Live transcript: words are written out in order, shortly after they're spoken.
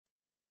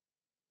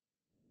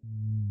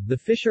The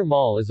Fisher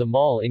Mall is a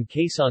mall in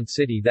Quezon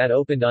City that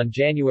opened on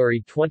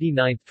January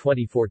 29,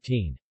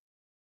 2014.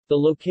 The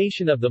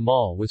location of the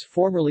mall was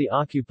formerly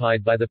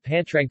occupied by the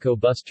Pantranco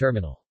bus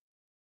terminal.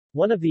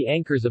 One of the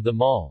anchors of the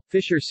mall,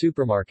 Fisher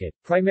Supermarket,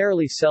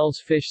 primarily sells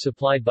fish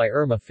supplied by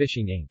Irma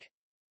Fishing Inc.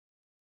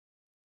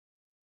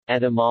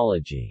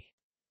 Etymology.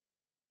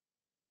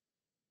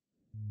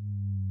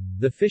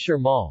 The Fisher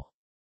Mall's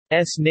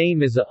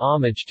name is a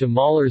homage to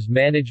Mallers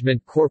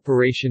Management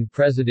Corporation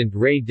President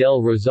Ray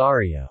del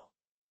Rosario's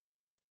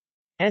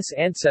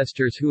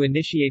ancestors who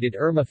initiated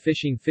Irma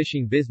fishing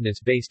business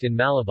based in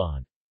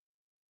Malabon.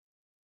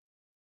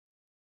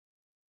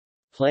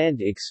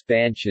 Planned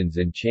expansions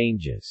and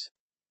changes.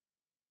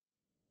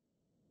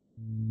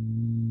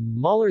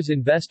 Mallers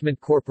Investment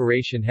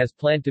Corporation has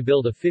planned to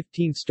build a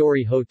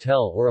 15-story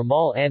hotel or a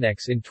mall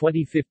annex in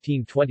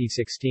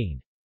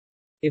 2015-2016.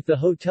 If the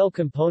hotel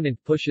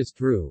component pushes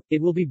through,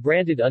 it will be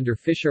branded under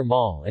Fisher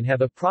Mall and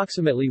have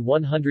approximately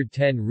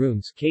 110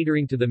 rooms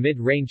catering to the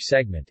mid-range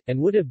segment, and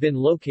would have been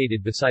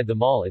located beside the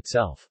mall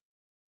itself.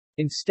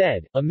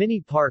 Instead, a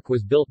mini park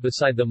was built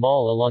beside the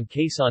mall along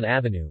Quezon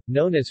Avenue,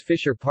 known as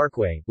Fisher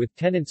Parkway, with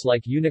tenants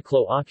like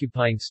Uniqlo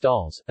occupying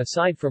stalls,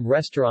 aside from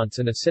restaurants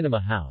and a cinema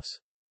house.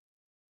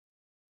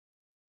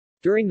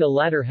 During the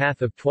latter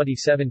half of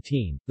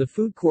 2017, the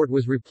food court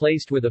was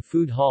replaced with a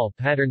food hall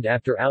patterned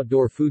after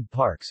outdoor food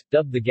parks,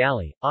 dubbed the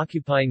Galley,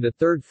 occupying the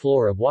third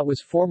floor of what was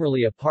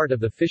formerly a part of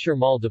the Fisher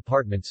Mall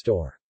department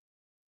store.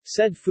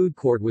 Said food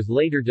court was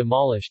later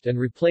demolished and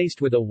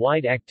replaced with a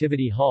wide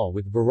activity hall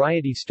with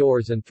variety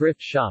stores and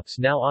thrift shops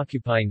now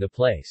occupying the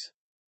place.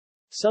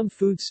 Some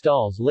food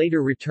stalls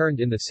later returned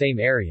in the same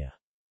area.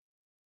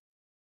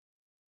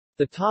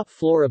 The top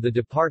floor of the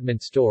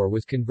department store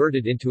was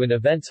converted into an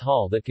events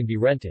hall that can be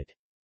rented.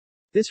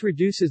 This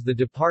reduces the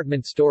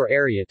department store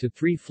area to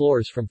 3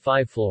 floors from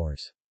 5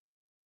 floors.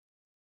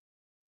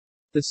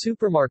 The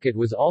supermarket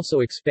was also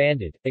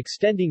expanded,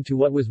 extending to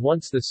what was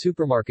once the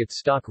supermarket's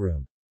stock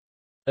room.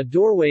 A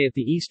doorway at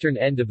the eastern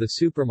end of the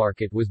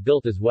supermarket was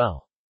built as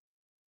well.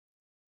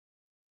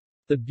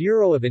 The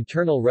Bureau of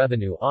Internal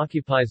Revenue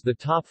occupies the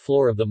top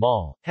floor of the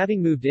mall,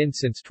 having moved in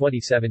since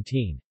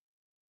 2017.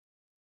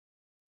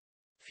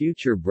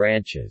 Future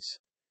branches.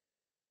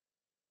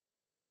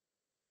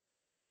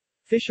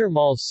 Fisher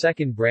Mall's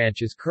second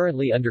branch is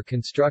currently under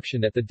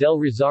construction at the Del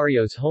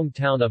Rosario's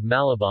hometown of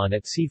Malabon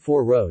at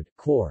C4 Road,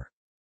 Cor.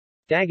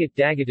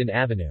 Dagat-Dagatan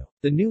Avenue.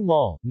 The new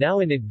mall,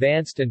 now in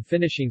advanced and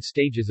finishing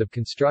stages of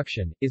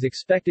construction, is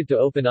expected to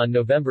open on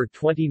November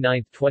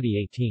 29,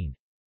 2018.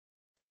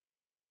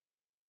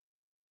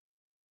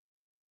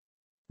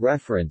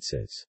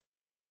 References.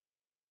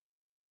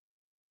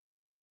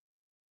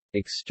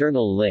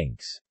 External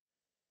links.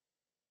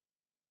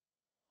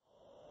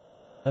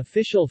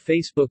 Official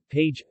Facebook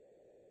page.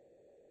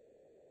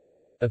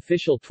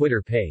 Official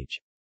Twitter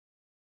page.